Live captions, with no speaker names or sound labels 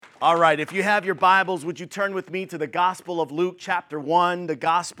All right, if you have your Bibles, would you turn with me to the Gospel of Luke, chapter 1, the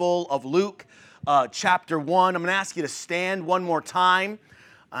Gospel of Luke, chapter 1. I'm going to ask you to stand one more time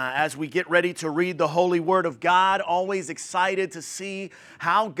as we get ready to read the Holy Word of God. Always excited to see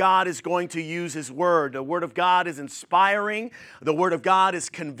how God is going to use His Word. The Word of God is inspiring. The Word of God is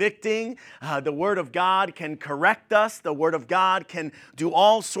convicting. The Word of God can correct us. The Word of God can do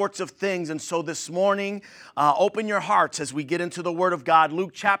all sorts of things. And so this morning, open your hearts as we get into the Word of God.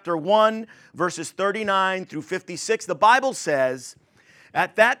 Luke chapter 1, verses 39 through 56. The Bible says,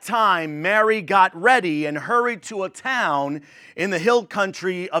 "At that time, Mary got ready and hurried to a town in the hill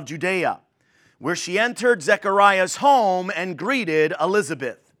country of Judea, where she entered Zechariah's home and greeted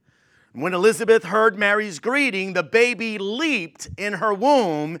Elizabeth. When Elizabeth heard Mary's greeting, the baby leaped in her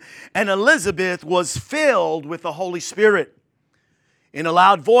womb, and Elizabeth was filled with the Holy Spirit. In a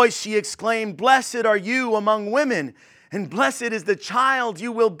loud voice, she exclaimed, 'Blessed are you among women, and blessed is the child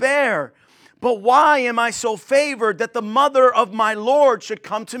you will bear. But why am I so favored that the mother of my Lord should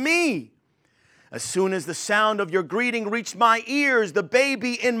come to me? As soon as the sound of your greeting reached my ears, the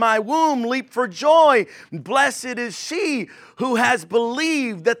baby in my womb leaped for joy. Blessed is she who has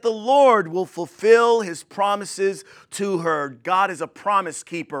believed that the Lord will fulfill His promises to her.'" God is a promise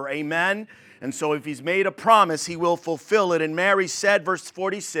keeper, amen? And so if He's made a promise, He will fulfill it. And Mary said, verse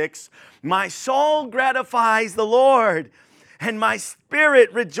 46, "My soul gratifies the Lord, and my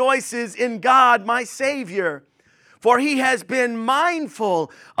spirit rejoices in God, my Savior. For He has been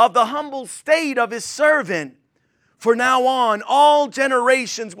mindful of the humble state of His servant. For now on, all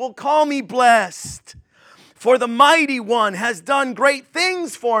generations will call me blessed. For the Mighty One has done great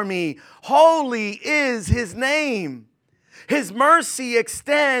things for me. Holy is His name. His mercy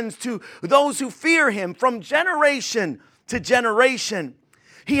extends to those who fear Him from generation to generation.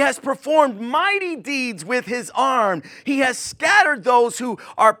 He has performed mighty deeds with His arm. He has scattered those who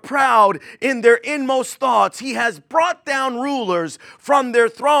are proud in their inmost thoughts. He has brought down rulers from their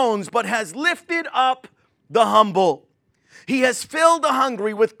thrones, but has lifted up the humble. He has filled the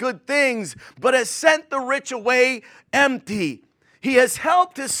hungry with good things, but has sent the rich away empty. He has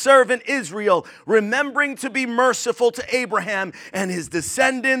helped His servant Israel, remembering to be merciful to Abraham and his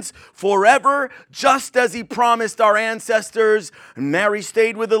descendants forever, just as He promised our ancestors." And Mary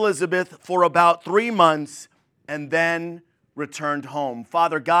stayed with Elizabeth for about 3 months and then returned home.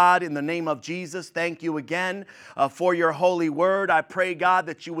 Father God, in the name of Jesus, thank you again for your holy word. I pray, God,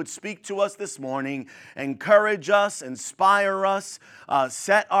 that you would speak to us this morning, encourage us, inspire us,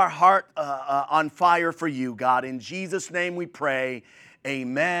 set our heart on fire for you, God. In Jesus' name we pray,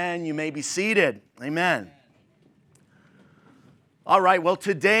 amen. You may be seated. Amen. All right, well,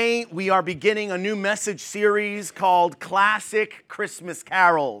 today we are beginning a new message series called Classic Christmas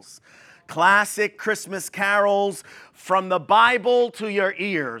Carols. Classic Christmas carols from the Bible to your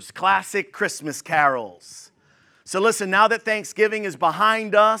ears. Classic Christmas carols. So listen, now that Thanksgiving is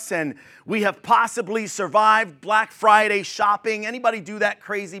behind us and we have possibly survived Black Friday shopping. Anybody do that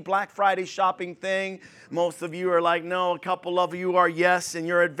crazy Black Friday shopping thing? Most of you are like, no. A couple of you are yes, and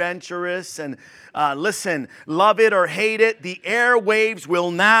you're adventurous. And listen, love it or hate it, the airwaves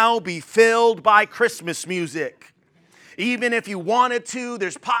will now be filled by Christmas music. Even if you wanted to,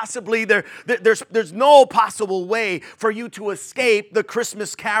 there's no possible way for you to escape the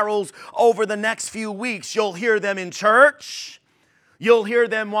Christmas carols over the next few weeks. You'll hear them in church. You'll hear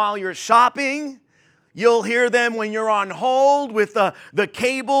them while you're shopping. You'll hear them when you're on hold with the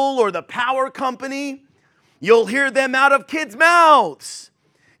cable or the power company. You'll hear them out of kids' mouths.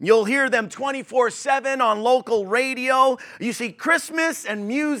 You'll hear them 24/7 on local radio. You see, Christmas and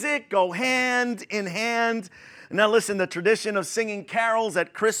music go hand in hand. Now listen, the tradition of singing carols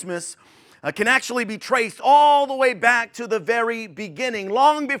at Christmas can actually be traced all the way back to the very beginning.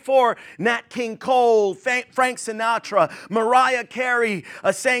 Long before Nat King Cole, Frank Sinatra, Mariah Carey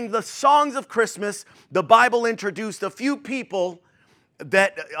sang the songs of Christmas, the Bible introduced a few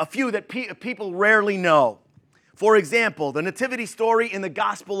that people rarely know. For example, the nativity story in the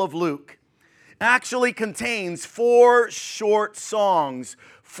Gospel of Luke actually contains 4 short songs,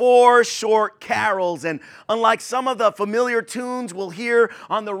 4 short carols. And unlike some of the familiar tunes we'll hear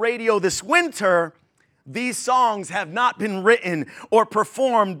on the radio this winter, these songs have not been written or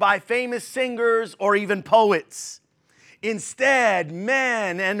performed by famous singers or even poets. Instead,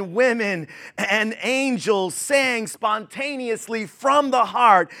 men and women and angels sang spontaneously from the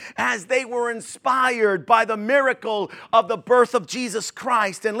heart as they were inspired by the miracle of the birth of Jesus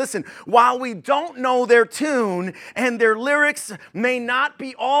Christ. And listen, while we don't know their tune and their lyrics may not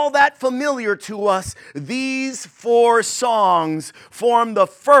be all that familiar to us, these 4 songs form the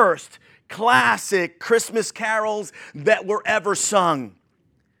first classic Christmas carols that were ever sung.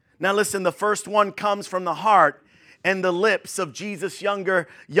 Now listen, the first one comes from the heart and the lips of Jesus'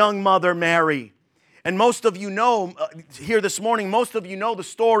 young mother, Mary. And most of you know, here this morning, most of you know the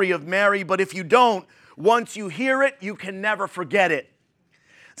story of Mary, but if you don't, once you hear it, you can never forget it.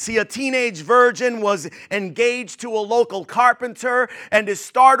 See, a teenage virgin was engaged to a local carpenter and is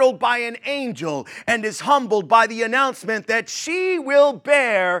startled by an angel and is humbled by the announcement that she will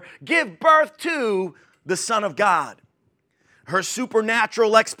give birth to the Son of God. Her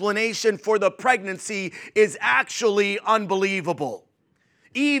supernatural explanation for the pregnancy is actually unbelievable,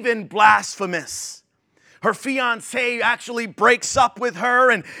 even blasphemous. Her fiancé actually breaks up with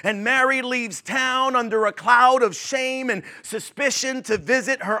her, and Mary leaves town under a cloud of shame and suspicion to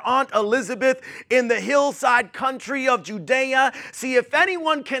visit her Aunt Elizabeth in the hillside country of Judea. See, if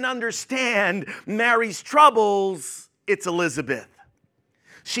anyone can understand Mary's troubles, it's Elizabeth.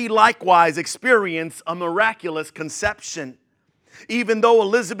 She likewise experienced a miraculous conception. Even though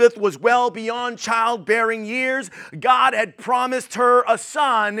Elizabeth was well beyond childbearing years, God had promised her a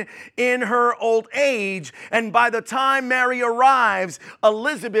son in her old age. And by the time Mary arrives,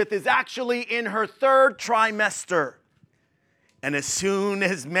 Elizabeth is actually in her third trimester. And as soon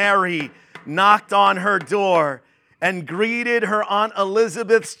as Mary knocked on her door and greeted her Aunt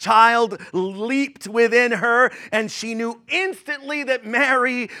Elizabeth's child, leaped within her, and she knew instantly that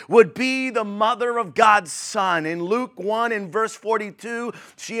Mary would be the mother of God's Son. In Luke 1 and verse 42,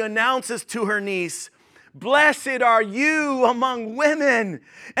 she announces to her niece, "Blessed are you among women,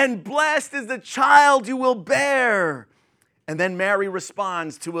 and blessed is the child you will bear." And then Mary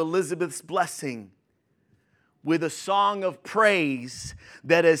responds to Elizabeth's blessing with a song of praise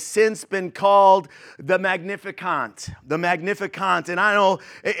that has since been called the Magnificat. The Magnificat. And I know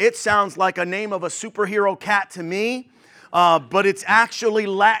it sounds like a name of a superhero cat to me, but it's actually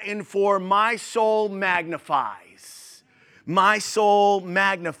Latin for "my soul magnifies." My soul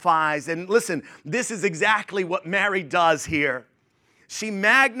magnifies. And listen, this is exactly what Mary does here. She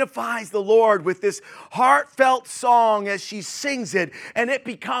magnifies the Lord with this heartfelt song as she sings it, and it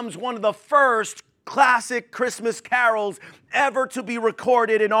becomes one of the first classic Christmas carols ever to be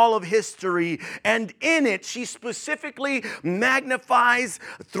recorded in all of history. And in it, she specifically magnifies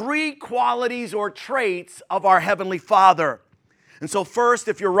three qualities or traits of our Heavenly Father. And so first,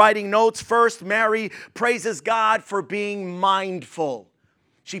 if you're writing notes, first, Mary praises God for being mindful.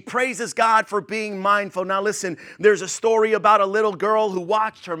 She praises God for being mindful. Now listen, there's a story about a little girl who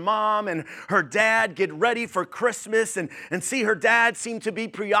watched her mom and her dad get ready for Christmas and see her dad seemed to be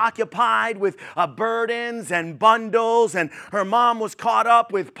preoccupied with burdens and bundles, and her mom was caught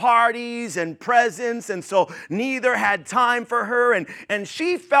up with parties and presents, and so neither had time for her, and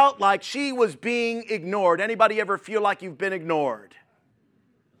she felt like she was being ignored. Anybody ever feel like you've been ignored?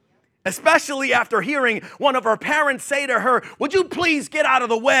 Especially after hearing one of her parents say to her, "Would you please get out of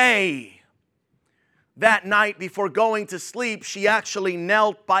the way?" That night before going to sleep, she actually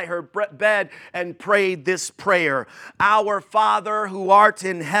knelt by her bed and prayed this prayer. "Our Father who art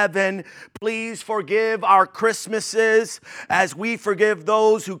in heaven, please forgive our Christmases as we forgive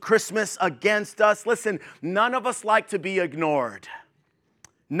those who Christmas against us." Listen, none of us like to be ignored.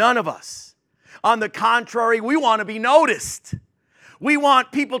 None of us. On the contrary, we want to be noticed. We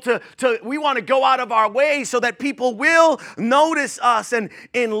want people we want to go out of our way so that people will notice us. And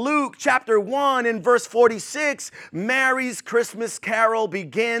in Luke chapter 1 and verse 46, Mary's Christmas carol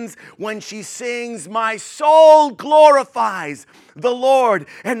begins when she sings, "My soul glorifies the Lord,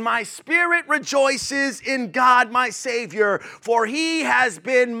 and my spirit rejoices in God my Savior, for he has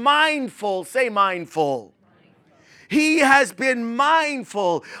been mindful," say mindful. "He has been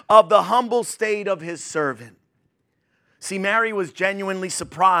mindful of the humble state of his servant." See, Mary was genuinely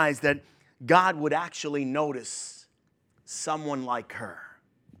surprised that God would actually notice someone like her.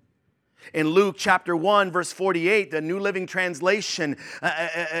 In Luke chapter 1, verse 48, the New Living Translation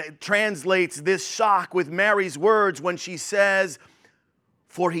translates this shock with Mary's words when she says,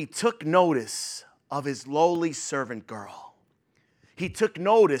 "For he took notice of his lowly servant girl." He took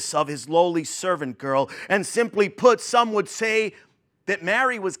notice of his lowly servant girl. And simply put, some would say that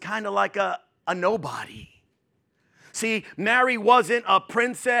Mary was kind of like a nobody. See, Mary wasn't a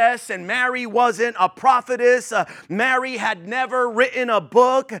princess, and Mary wasn't a prophetess. Mary had never written a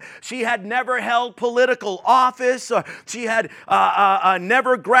book. She had never held political office. She had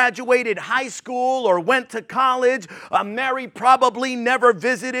never graduated high school or went to college. Mary probably never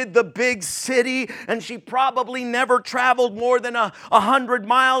visited the big city, and she probably never traveled more than 100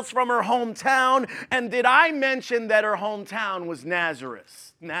 miles from her hometown. And did I mention that her hometown was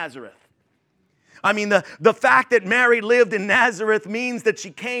Nazareth? I mean, the fact that Mary lived in Nazareth means that she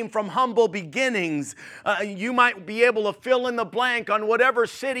came from humble beginnings. You might be able to fill in the blank on whatever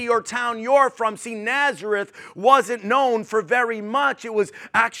city or town you're from. See, Nazareth wasn't known for very much. It was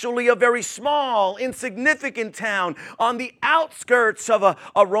actually a very small, insignificant town on the outskirts of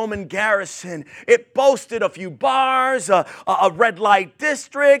a Roman garrison. It boasted a few bars, a red light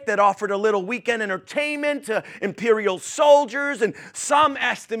district that offered a little weekend entertainment to imperial soldiers, and some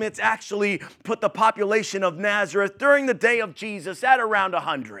estimates actually put the population of Nazareth during the day of Jesus at around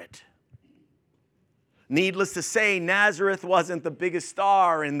 100. Needless to say, Nazareth wasn't the biggest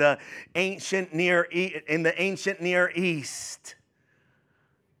star in the ancient Near East.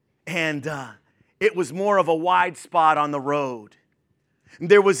 And it was more of a wide spot on the road.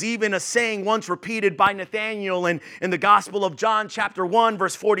 There was even a saying once repeated by Nathanael in the Gospel of John chapter 1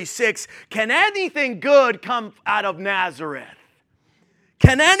 verse 46, "Can anything good come out of Nazareth?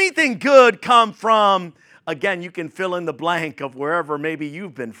 Can anything good come from," again, you can fill in the blank of wherever maybe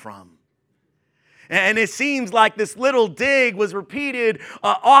you've been from. And it seems like this little dig was repeated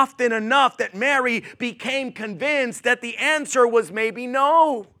often enough that Mary became convinced that the answer was maybe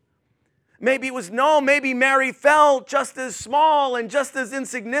no. Maybe it was no. Maybe Mary felt just as small and just as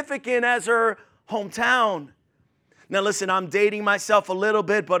insignificant as her hometown. Now listen, I'm dating myself a little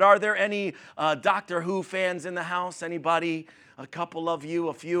bit, but are there any Doctor Who fans in the house? Anybody? A couple of you,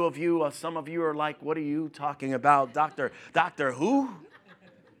 a few of you, some of you are like, what are you talking about? Doctor Who?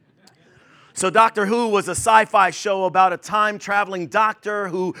 So Doctor Who was a sci-fi show about a time-traveling doctor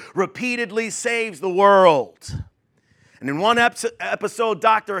who repeatedly saves the world. And in one episode,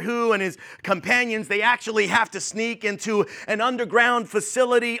 Doctor Who and his companions, they actually have to sneak into an underground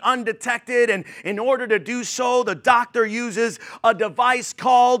facility undetected. And in order to do so, the doctor uses a device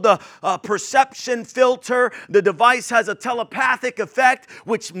called the perception filter. The device has a telepathic effect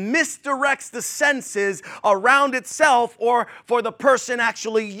which misdirects the senses around itself or for the person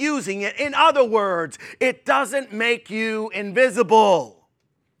actually using it. In other words, it doesn't make you invisible.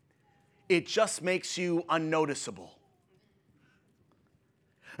 It just makes you unnoticeable.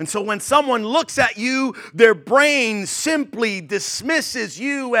 And so when someone looks at you, their brain simply dismisses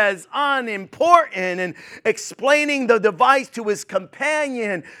you as unimportant. And explaining the device to his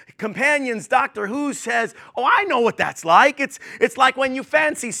companions, Doctor Who says, "Oh, I know what that's like. It's like when you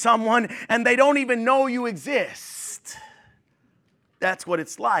fancy someone and they don't even know you exist. That's what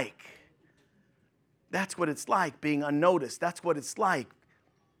it's like. That's what it's like being unnoticed. That's what it's like."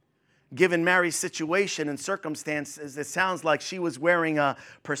 Given Mary's situation and circumstances, it sounds like she was wearing a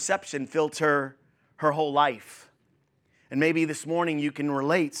perception filter her whole life. And maybe this morning you can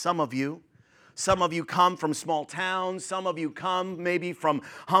relate, some of you. Some of you come from small towns. Some of you come maybe from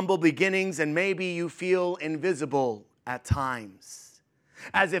humble beginnings, and maybe you feel invisible at times.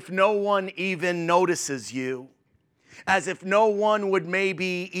 As if no one even notices you. As if no one would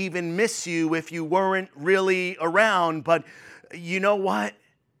maybe even miss you if you weren't really around. But you know what?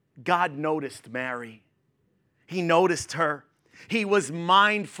 God noticed Mary. He noticed her. He was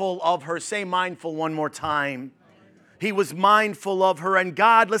mindful of her. Say mindful one more time. He was mindful of her. And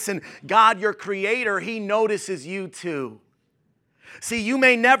God, listen, God, your creator, He notices you too. See, you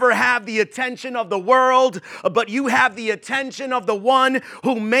may never have the attention of the world, but you have the attention of the one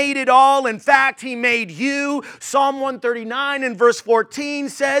who made it all. In fact, He made you. Psalm 139 and verse 14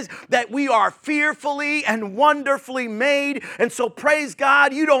 says that we are fearfully and wonderfully made. And so praise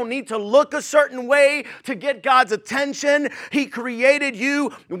God, you don't need to look a certain way to get God's attention. He created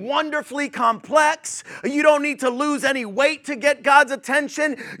you wonderfully complex. You don't need to lose any weight to get God's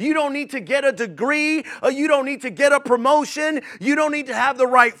attention. You don't need to get a degree. You don't need to get a promotion. You don't need to have the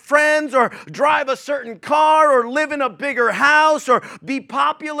right friends or drive a certain car or live in a bigger house or be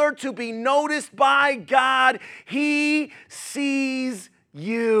popular to be noticed by God. He sees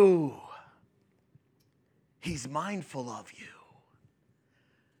you. He's mindful of you.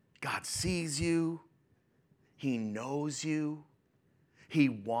 God sees you. He knows you. He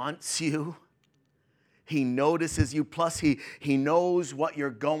wants you. He notices you. Plus, He knows what you're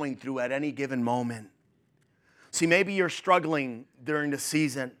going through at any given moment. See, maybe you're struggling during the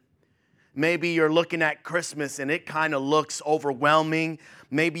season. Maybe you're looking at Christmas and it kind of looks overwhelming.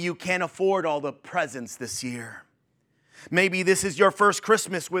 Maybe you can't afford all the presents this year. Maybe this is your first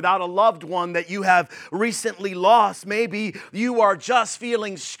Christmas without a loved one that you have recently lost. Maybe you are just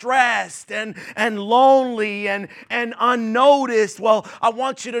feeling stressed and lonely and unnoticed. Well, I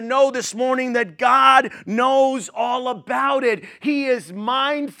want you to know this morning that God knows all about it. He is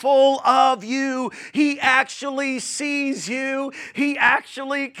mindful of you. He actually sees you. He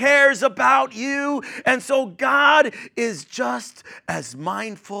actually cares about you. And so God is just as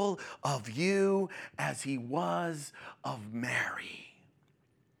mindful of you as He was of Mary.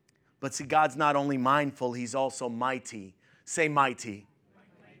 But see, God's not only mindful, He's also mighty. Say mighty.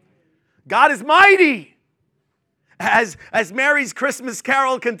 God is mighty. As Mary's Christmas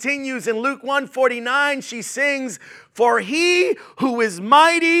carol continues in Luke 1:49, she sings, "For He who is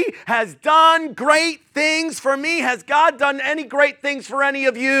mighty has done great things for me." Has God done any great things for any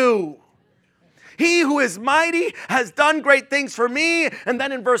of you? He who is mighty has done great things for me. And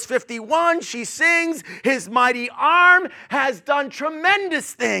then in verse 51, she sings, His mighty arm has done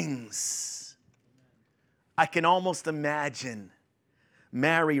tremendous things. I can almost imagine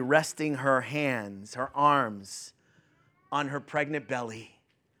Mary resting her hands, her arms, on her pregnant belly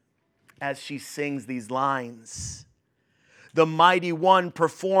as she sings these lines. The mighty one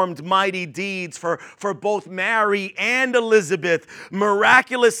performed mighty deeds for both Mary and Elizabeth,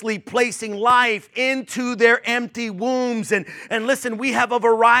 miraculously placing life into their empty wombs. And listen, we have a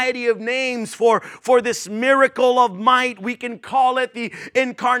variety of names for this miracle of might. We can call it the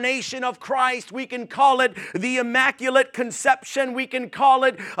incarnation of Christ. We can call it the Immaculate Conception. We can call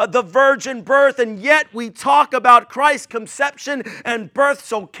it the virgin birth. And yet we talk about Christ's conception and birth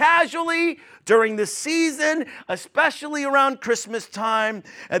so casually during the season, especially around Christmas time,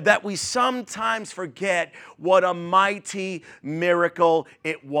 that we sometimes forget what a mighty miracle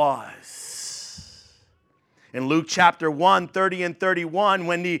it was. In Luke chapter 1, 30 and 31,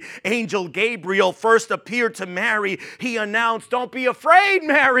 when the angel Gabriel first appeared to Mary, he announced, "Don't be afraid,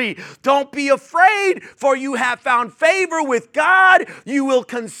 Mary. Don't be afraid, for you have found favor with God. You will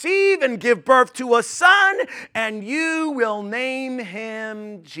conceive and give birth to a son, and you will name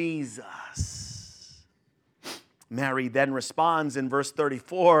him Jesus." Mary then responds in verse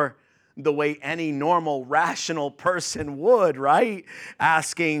 34 the way any normal, rational person would, right?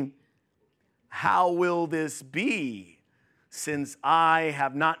 Asking, "How will this be, since I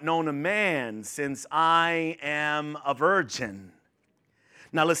have not known a man, since I am a virgin?"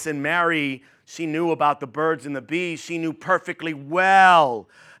 Now listen, Mary, she knew about the birds and the bees. She knew perfectly well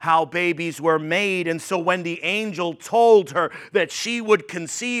how babies were made. And so when the angel told her that she would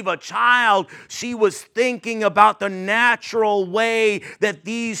conceive a child, she was thinking about the natural way that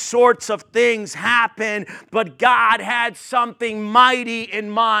these sorts of things happen. But God had something mighty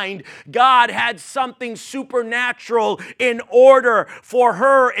in mind. God had something supernatural in order for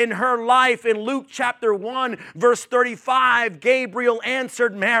her in her life. In Luke chapter 1, verse 35, Gabriel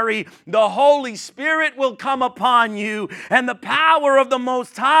answered Mary, "The Holy Spirit will come upon you, and the power of the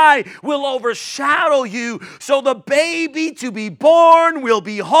Most High will overshadow you. So the baby to be born will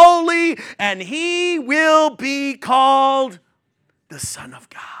be holy, and he will be called the Son of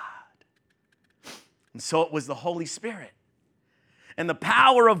God." And so it was the Holy Spirit and the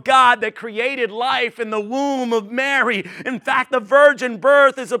power of God that created life in the womb of Mary. In fact, the virgin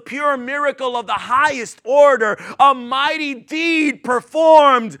birth is a pure miracle of the highest order, a mighty deed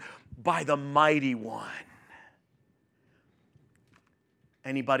performed by the mighty one.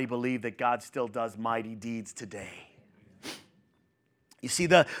 Anybody believe that God still does mighty deeds today? You see,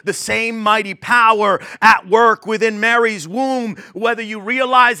 the same mighty power at work within Mary's womb, whether you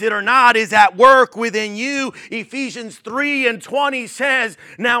realize it or not, is at work within you. Ephesians 3:20 says,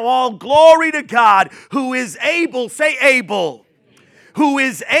 "Now all glory to God, who is able," say able, "who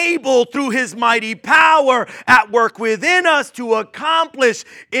is able through His mighty power at work within us to accomplish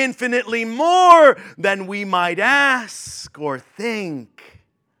infinitely more than we might ask or think."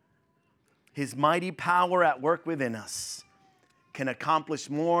 His mighty power at work within us can accomplish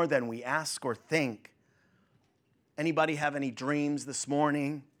more than we ask or think. Anybody have any dreams this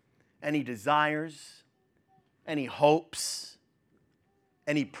morning? Any desires? Any hopes?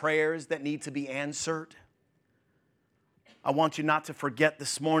 Any prayers that need to be answered? I want you not to forget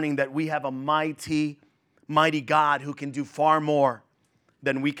this morning that we have a mighty, mighty God who can do far more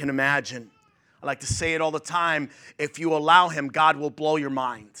than we can imagine. I like to say it all the time. If you allow Him, God will blow your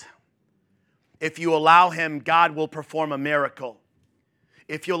mind. If you allow Him, God will perform a miracle.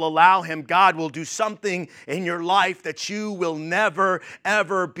 If you'll allow Him, God will do something in your life that you will never,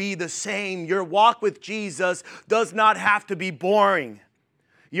 ever be the same. Your walk with Jesus does not have to be boring.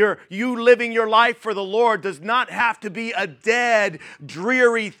 You living your life for the Lord does not have to be a dead,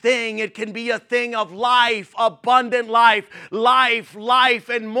 dreary thing. It can be a thing of life, abundant life, life,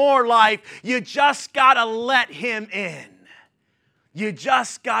 and more life. You just got to let Him in. You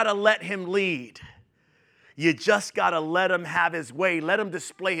just got to let Him lead. You just got to let Him have His way. Let Him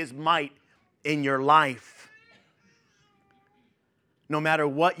display His might in your life. No matter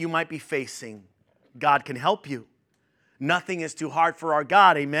what you might be facing, God can help you. Nothing is too hard for our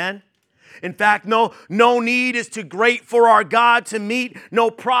God, amen? In fact, no need is too great for our God to meet. No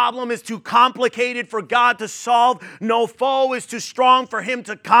problem is too complicated for God to solve. No foe is too strong for Him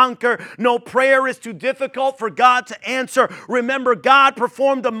to conquer. No prayer is too difficult for God to answer. Remember, God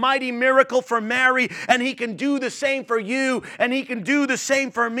performed a mighty miracle for Mary, and He can do the same for you, and He can do the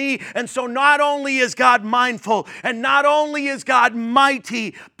same for me. And so not only is God mindful, and not only is God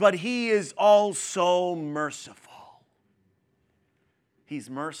mighty, but He is also merciful. He's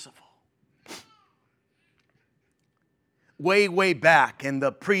merciful. Way back in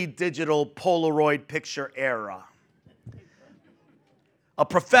the pre-digital Polaroid picture era, a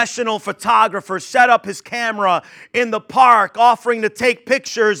professional photographer set up his camera in the park, offering to take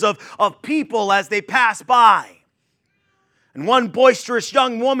pictures of people as they pass by. And one boisterous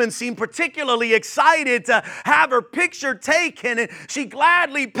young woman seemed particularly excited to have her picture taken, and she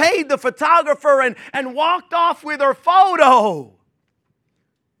gladly paid the photographer and walked off with her photo.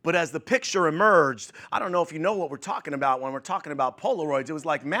 But as the picture emerged, I don't know if you know what we're talking about when we're talking about Polaroids. It was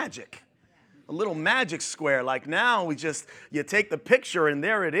like magic. A little magic square. Like now you take the picture and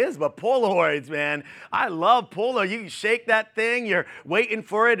there it is. But Polaroids, man, I love Polaroid. You can shake that thing, you're waiting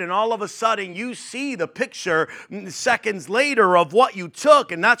for it, and all of a sudden you see the picture seconds later of what you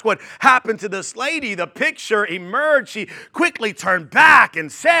took. And that's what happened to this lady. The picture emerged. She quickly turned back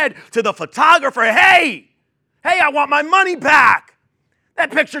and said to the photographer, Hey, I want my money back. That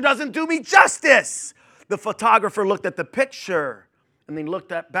picture doesn't do me justice. The photographer looked at the picture and then looked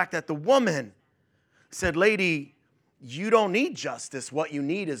back at the woman. Said, Lady, you don't need justice. What you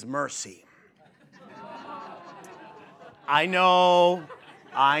need is mercy. I know.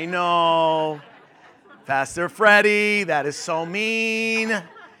 Pastor Freddie, that is so mean.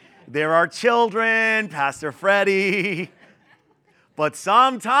 There are children, Pastor Freddie. But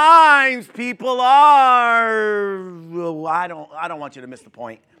sometimes people are, I don't want you to miss the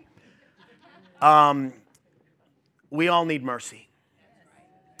point. We all need mercy.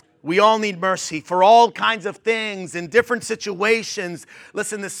 We all need mercy for all kinds of things in different situations.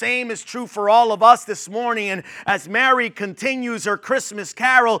 Listen, the same is true for all of us this morning. And as Mary continues her Christmas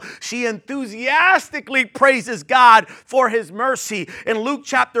carol, she enthusiastically praises God for His mercy. In Luke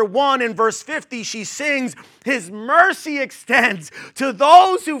chapter 1 and verse 50, she sings, His mercy extends to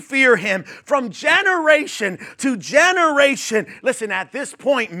those who fear Him from generation to generation. Listen, at this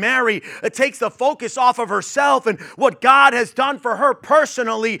point, Mary takes the focus off of herself and what God has done for her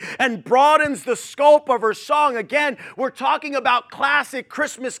personally and broadens the scope of her song. Again, we're talking about classic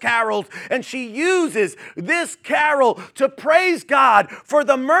Christmas carols, and she uses this carol to praise God for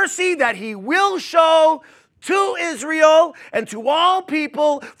the mercy that He will show to Israel and to all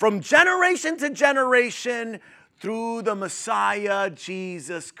people from generation to generation through the Messiah,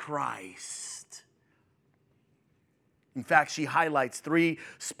 Jesus Christ. In fact, she highlights three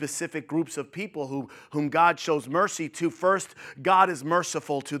specific groups of people whom God shows mercy to. First, God is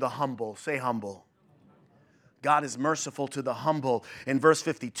merciful to the humble. Say humble. God is merciful to the humble. In verse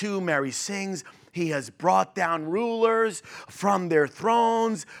 52, Mary sings, He has brought down rulers from their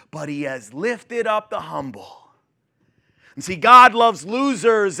thrones, but He has lifted up the humble. And see, God loves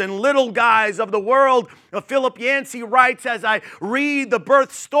losers and little guys of the world. Philip Yancey writes, as I read the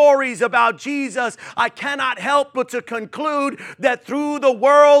birth stories about Jesus, I cannot help but to conclude that through the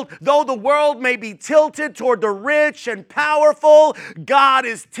world, though the world may be tilted toward the rich and powerful, God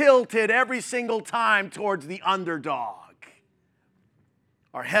is tilted every single time towards the underdog.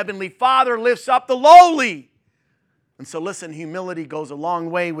 Our Heavenly Father lifts up the lowly. And so listen, humility goes a long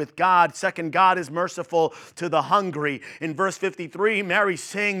way with God. Second, God is merciful to the hungry. In verse 53, Mary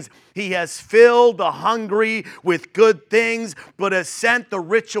sings, He has filled the hungry with good things, but has sent the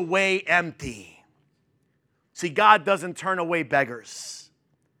rich away empty. See, God doesn't turn away beggars.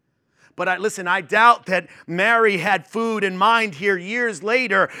 But I doubt that Mary had food in mind here years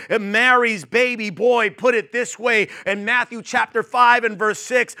later. And Mary's baby boy put it this way in Matthew chapter 5 and verse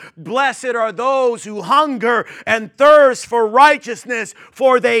 6, Blessed are those who hunger and thirst for righteousness,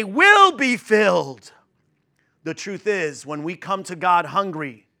 for they will be filled. The truth is, when we come to God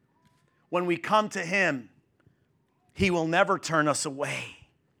hungry, when we come to Him, He will never turn us away.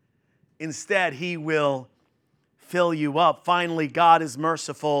 Instead, He will fill you up. Finally, God is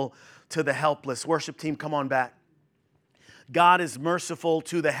merciful to the helpless. Worship team, come on back. God is merciful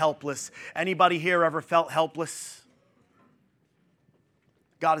to the helpless. Anybody here ever felt helpless?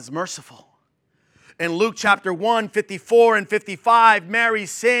 God is merciful. In Luke chapter 1, 54 and 55, Mary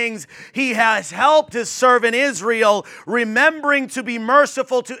sings, "He has helped his servant Israel, remembering to be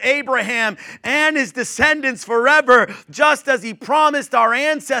merciful to Abraham and his descendants forever, just as he promised our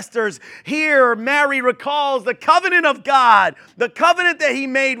ancestors." Here, Mary recalls the covenant of God, the covenant that he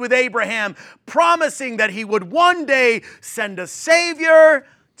made with Abraham, promising that he would one day send a Savior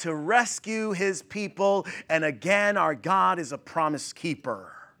to rescue his people. And again, our God is a promise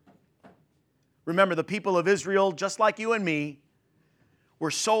keeper. Remember, the people of Israel, just like you and me,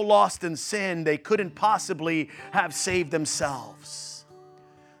 were so lost in sin they couldn't possibly have saved themselves.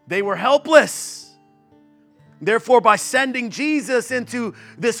 They were helpless. Therefore, by sending Jesus into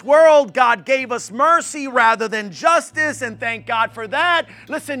this world, God gave us mercy rather than justice, and thank God for that.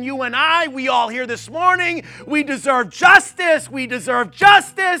 Listen, you and I, we all here this morning, we deserve justice. We deserve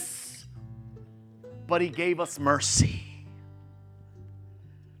justice. But he gave us mercy.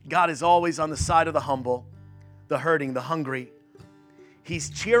 God is always on the side of the humble, the hurting, the hungry. He's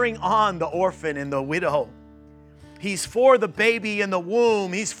cheering on the orphan and the widow. He's for the baby in the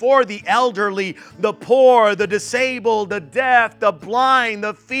womb. He's for the elderly, the poor, the disabled, the deaf, the blind,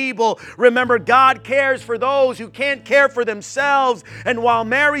 the feeble. Remember, God cares for those who can't care for themselves. And while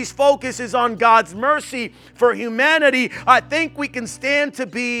Mary's focus is on God's mercy for humanity, I think we can stand to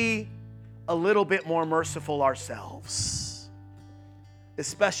be a little bit more merciful ourselves,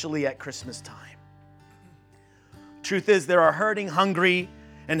 especially at Christmas time. Truth is, there are hurting, hungry,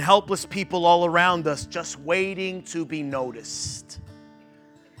 and helpless people all around us just waiting to be noticed.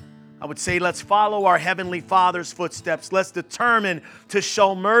 I would say let's follow our Heavenly Father's footsteps. Let's determine to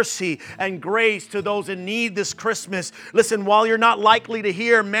show mercy and grace to those in need this Christmas. Listen, while you're not likely to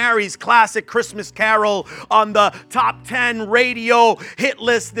hear Mary's classic Christmas carol on the top 10 radio hit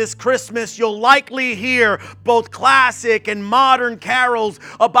list this Christmas, you'll likely hear both classic and modern carols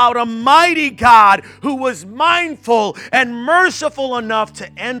about a mighty God who was mindful and merciful enough to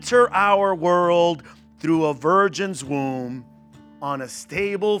enter our world through a virgin's womb on a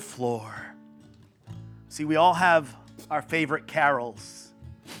stable floor. See, we all have our favorite carols,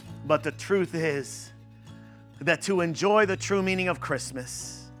 but the truth is that to enjoy the true meaning of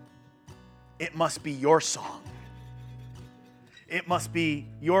Christmas, it must be your song. It must be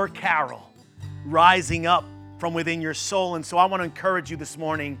your carol rising up from within your soul. And so I want to encourage you this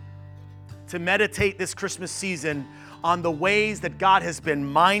morning to meditate this Christmas season on the ways that God has been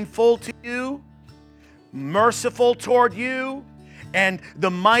mindful to you, merciful toward you, and the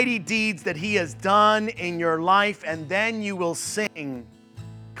mighty deeds that he has done in your life. And then you will sing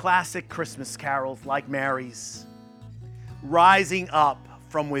classic Christmas carols like Mary's, rising up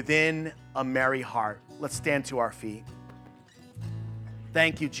from within a merry heart. Let's stand to our feet.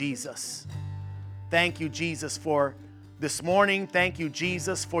 Thank you, Jesus. Thank you, Jesus, for this morning. Thank you,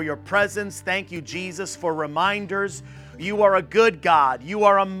 Jesus, for your presence. Thank you, Jesus, for reminders. You are a good God. You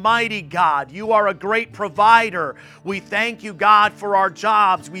are a mighty God. You are a great provider. We thank you, God, for our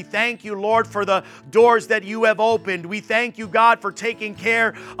jobs. We thank you, Lord, for the doors that you have opened. We thank you, God, for taking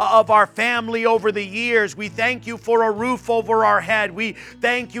care of our family over the years. We thank you for a roof over our head. We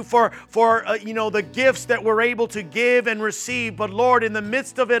thank you for the gifts that we're able to give and receive. But Lord, in the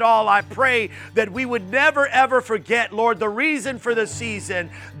midst of it all, I pray that we would never, ever forget, Lord, the reason for the season,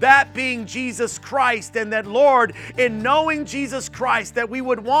 that being Jesus Christ, and that, Lord, in knowing Jesus Christ, that we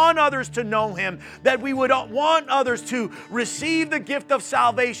would want others to know him, that we would want others to receive the gift of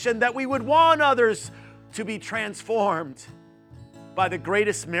salvation, that we would want others to be transformed by the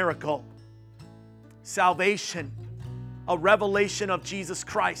greatest miracle, salvation, a revelation of Jesus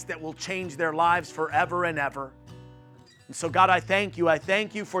Christ that will change their lives forever and ever. And so, God, I thank you. I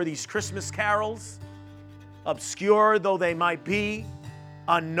thank you for these Christmas carols, obscure though they might be,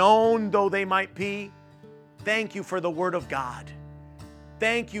 unknown though they might be. Thank you for the Word of God.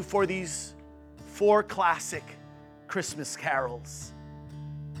 Thank you for these 4 classic Christmas carols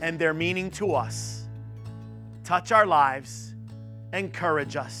and their meaning to us. Touch our lives,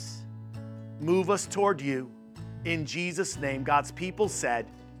 encourage us, move us toward you. In Jesus' name, God's people said,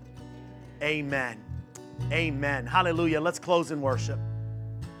 amen. Amen. Hallelujah. Let's close in worship.